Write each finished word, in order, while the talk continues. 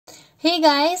Hey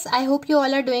guys, I hope you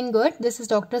all are doing good. This is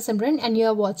Dr. Simran and you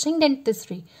are watching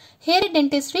DentiStree. Here at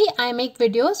DentiStree, I make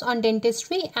videos on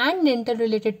dentistry and dental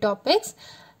related topics.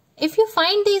 If you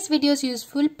find these videos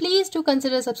useful, please do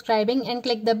consider subscribing and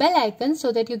click the bell icon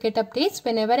so that you get updates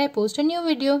whenever I post a new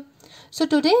video. So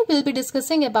today we'll be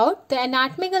discussing about the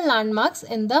anatomical landmarks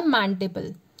in the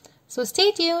mandible. So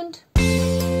stay tuned.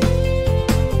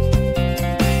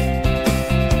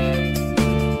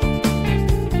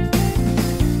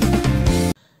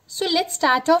 So let's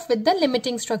start off with the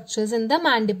limiting structures in the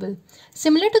mandible.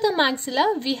 Similar to the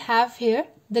maxilla, we have here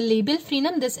the labial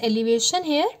frenum, this elevation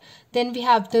here. Then we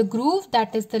have the groove,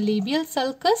 that is the labial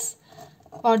sulcus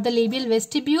or the labial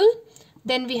vestibule.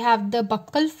 Then we have the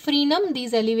buccal frenum,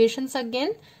 these elevations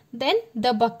again. Then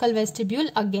the buccal vestibule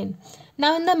again.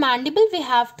 Now in the mandible we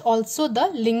have also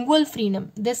the lingual frenum.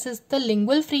 This is the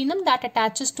lingual frenum that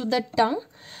attaches to the tongue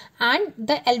and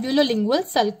the alveolo-lingual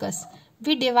sulcus.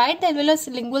 We divide the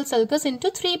alveolo-lingual sulcus into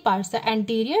three parts, the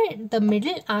anterior, the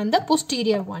middle and the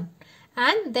posterior one.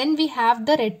 And then we have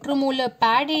the retromolar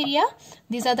pad area.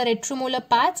 These are the retromolar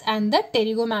pads and the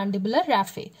pterygomandibular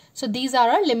raphe. So these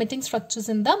are our limiting structures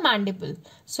in the mandible.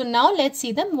 So now let's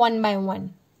see them one by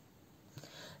one.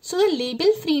 So the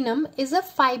labial frenum is a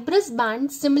fibrous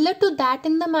band similar to that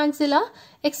in the maxilla,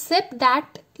 except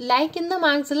that like in the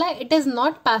maxilla it is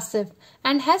not passive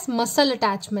and has muscle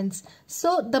attachments.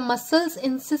 So the muscles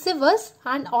incisivus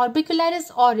and orbicularis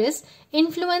oris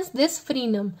influence this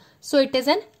frenum. So it is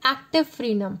an active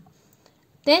frenum.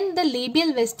 Then the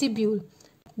labial vestibule.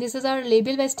 This is our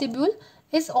labial vestibule,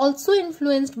 is also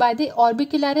influenced by the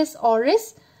orbicularis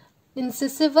oris,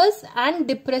 incisivus and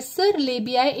depressor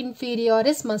labii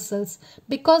inferioris muscles,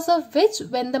 because of which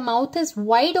when the mouth is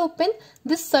wide open,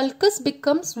 this sulcus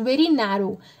becomes very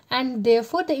narrow and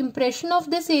therefore the impression of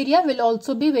this area will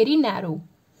also be very narrow.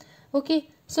 Okay,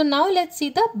 so now let's see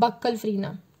the buccal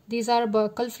frenum. These are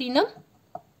buccal frenum.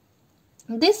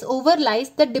 This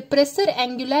overlies the depressor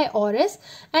anguli oris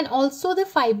and also the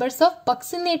fibers of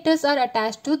buccinators are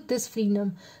attached to this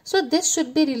frenum. So this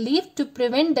should be relieved to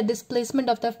prevent the displacement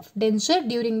of the denture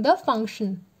during the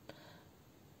function.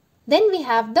 Then we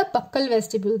have the buccal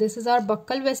vestibule. This is our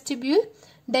buccal vestibule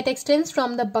that extends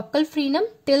from the buccal frenum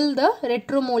till the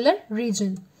retromolar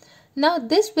region. Now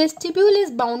this vestibule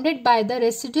is bounded by the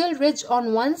residual ridge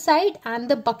on one side and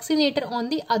the buccinator on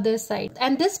the other side.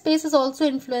 And this space is also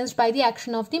influenced by the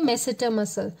action of the masseter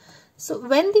muscle. So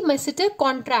when the masseter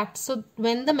contracts,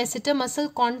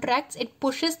 it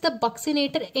pushes the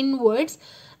buccinator inwards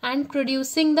and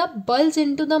producing the bulge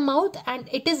into the mouth, and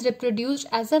it is reproduced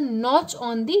as a notch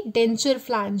on the denture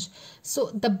flange.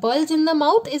 So the bulge in the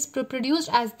mouth is reproduced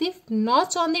as the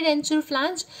notch on the denture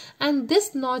flange, and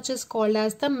this notch is called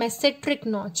as the masseteric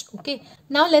notch. Okay,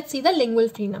 now let's see the lingual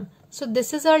frenum. So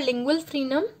this is our lingual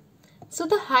frenum. So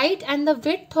the height and the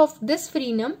width of this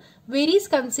frenum varies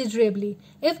considerably.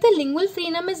 If the lingual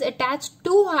frenum is attached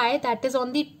too high, that is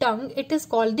on the tongue, it is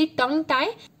called the tongue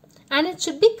tie, and it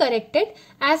should be corrected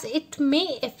as it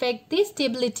may affect the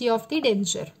stability of the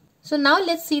denture. So now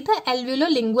let's see the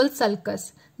alveolo-lingual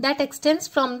sulcus that extends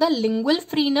from the lingual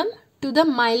frenum to the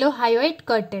mylohyoid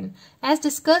curtain. As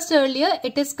discussed earlier,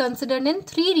 it is considered in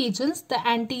three regions: the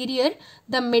anterior,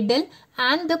 the middle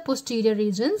and the posterior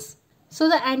regions. So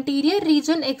the anterior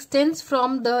region extends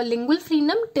from the lingual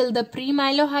frenum till the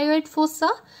premylohyoid fossa.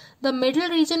 The middle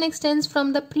region extends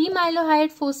from the premylohyoid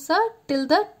fossa till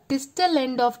the distal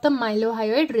end of the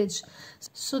mylohyoid ridge.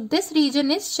 So this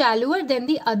region is shallower than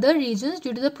the other regions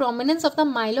due to the prominence of the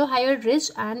mylohyoid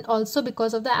ridge and also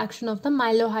because of the action of the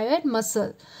mylohyoid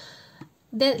muscle.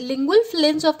 The lingual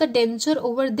flange of the denture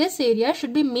over this area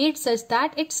should be made such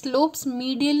that it slopes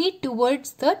medially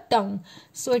towards the tongue.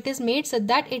 So it is made such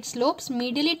that it slopes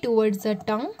medially towards the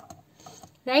tongue,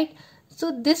 right?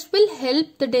 So this will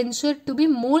help the denture to be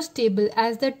more stable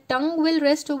as the tongue will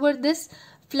rest over this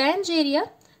flange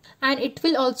area, and it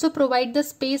will also provide the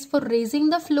space for raising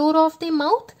the floor of the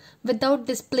mouth without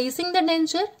displacing the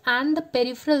denture, and the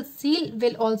peripheral seal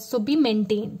will also be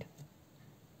maintained.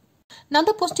 Now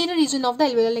the posterior region of the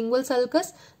alveolo-lingual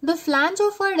sulcus, the flange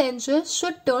of our denture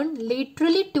should turn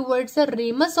laterally towards the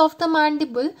ramus of the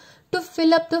mandible to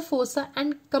fill up the fossa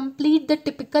and complete the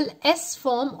typical S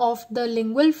form of the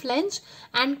lingual flange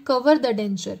and cover the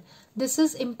denture. This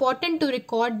is important to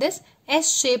record, this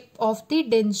S shape of the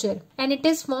denture, and it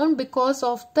is formed because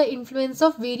of the influence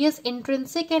of various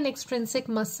intrinsic and extrinsic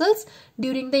muscles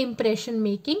during the impression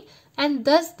making, and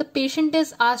thus the patient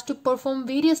is asked to perform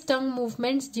various tongue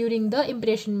movements during the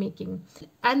impression making.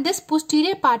 And this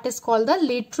posterior part is called the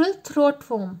lateral throat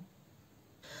form.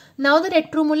 Now the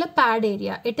retromolar pad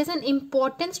area. It is an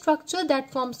important structure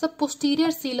that forms the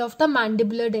posterior seal of the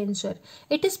mandibular denture.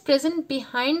 It is present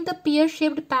behind the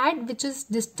pear-shaped pad which is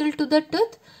distal to the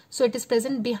tooth. So it is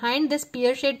present behind this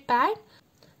pear-shaped pad.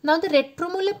 Now the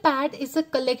retromolar pad is a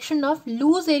collection of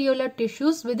loose areolar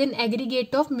tissues with an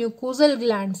aggregate of mucosal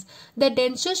glands. The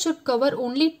denture should cover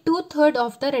only 2/3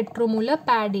 of the retromolar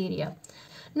pad area.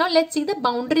 Now let's see the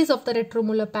boundaries of the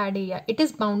retromolar pad area. It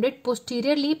is bounded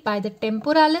posteriorly by the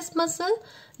temporalis muscle,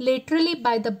 laterally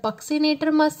by the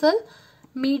buccinator muscle,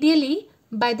 medially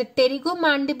by the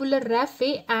pterygomandibular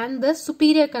raphe and the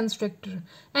superior constrictor.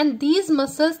 And these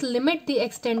muscles limit the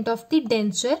extent of the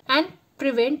denture and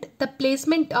prevent the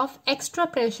placement of extra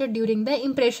pressure during the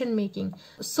impression making.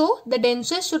 So the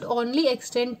denture should only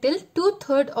extend till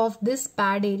 2/3 of this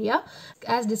pad area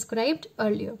as described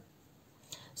earlier.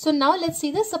 So now let's see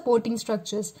the supporting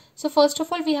structures. So first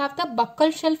of all we have the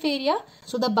buccal shelf area.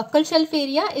 So the buccal shelf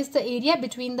area is the area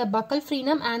between the buccal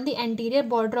frenum and the anterior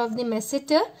border of the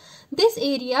masseter. This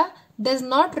area does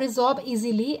not resorb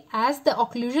easily as the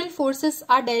occlusal forces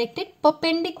are directed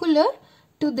perpendicular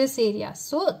to this area.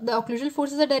 So the occlusal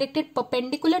forces are directed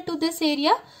perpendicular to this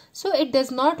area. So it does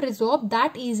not resorb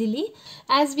that easily,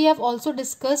 as we have also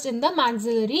discussed in the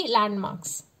maxillary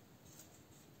landmarks.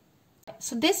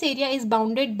 So this area is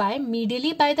bounded by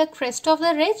medially by the crest of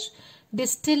the ridge,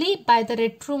 distally by the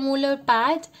retromolar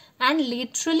pad and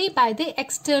laterally by the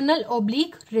external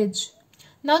oblique ridge.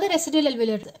 Now the residual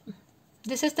alveolar.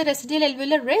 This is the residual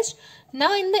alveolar ridge.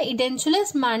 Now in the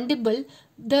edentulous mandible,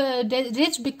 the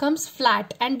ridge becomes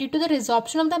flat, and due to the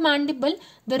resorption of the mandible,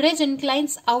 the ridge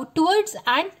inclines outwards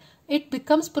and it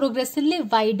becomes progressively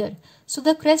wider. So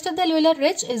the crest of the alveolar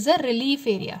ridge is a relief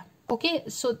area. Okay,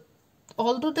 so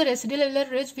although the residual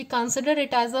alveolar ridge we consider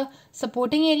it as a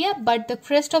supporting area, but the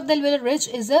crest of the alveolar ridge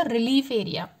is a relief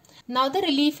area. Now the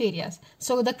relief areas.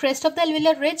 So the crest of the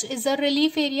alveolar ridge is a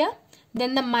relief area.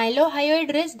 Then the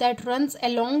mylohyoid ridge that runs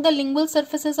along the lingual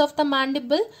surfaces of the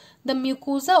mandible. The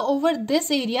mucosa over this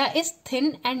area is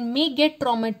thin and may get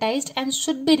traumatized and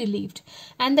should be relieved.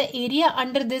 And the area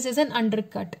under this is an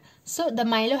undercut. So the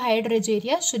mylohyoid ridge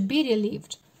area should be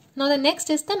relieved. Now the next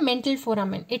is the mental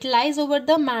foramen. It lies over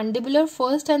the mandibular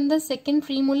first and the second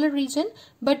premolar region,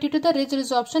 but due to the ridge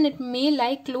resorption it may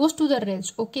lie close to the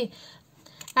ridge. Okay.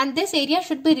 And this area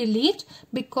should be relieved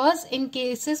because in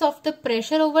cases of the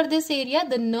pressure over this area,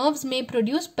 the nerves may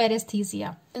produce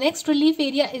paresthesia. The next relief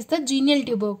area is the genial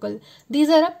tubercle. These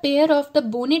are a pair of the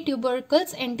bony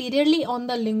tubercles anteriorly on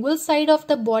the lingual side of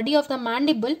the body of the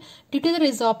mandible. Due to the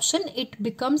resorption, it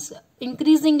becomes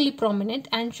increasingly prominent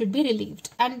and should be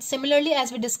relieved. And similarly,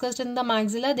 as we discussed in the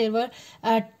maxilla, there were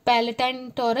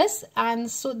palatine torus,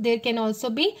 and so there can also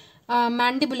be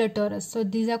mandibular torus. So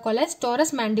these are called as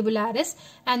torus mandibularis,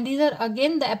 and these are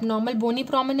again the abnormal bony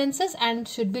prominences and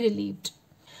should be relieved.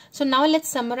 So now let's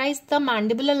summarize the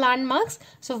mandibular landmarks.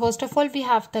 So first of all we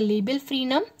have the labial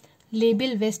frenum,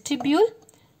 labial vestibule,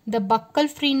 the buccal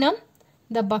frenum,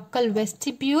 the buccal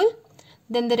vestibule,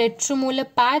 then the retromolar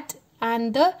pad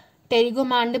and the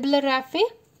pterygomandibular raphe.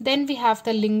 Then we have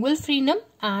the lingual frenum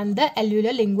and the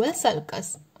alveolar lingual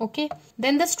sulcus. Okay.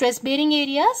 Then the stress bearing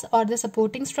areas or the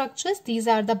supporting structures, these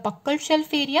are the buccal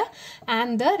shelf area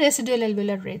and the residual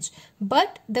alveolar ridge.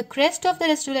 But the crest of the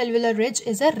residual alveolar ridge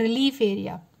is a relief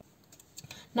area.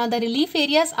 Now the relief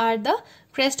areas are the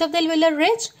crest of the alveolar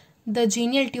ridge, the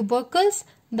genial tubercles,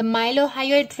 the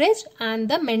mylohyoid ridge and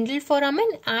the mental foramen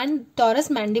and torus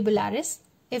mandibularis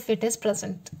if it is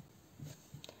present.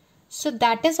 So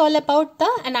that is all about the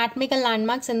anatomical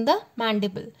landmarks in the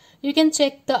mandible. You can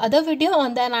check the other video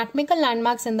on the anatomical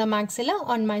landmarks in the maxilla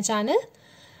on my channel.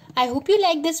 I hope you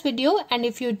like this video, and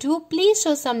if you do, please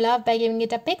show some love by giving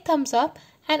it a big thumbs up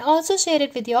and also share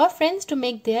it with your friends to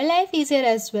make their life easier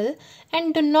as well.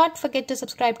 And do not forget to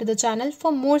subscribe to the channel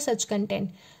for more such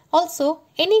content. Also,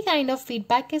 any kind of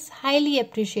feedback is highly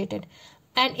appreciated.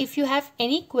 And if you have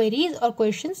any queries or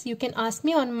questions, you can ask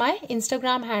me on my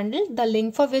Instagram handle, the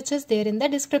link for which is there in the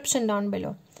description down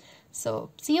below. So,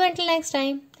 see you until next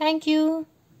time. Thank you.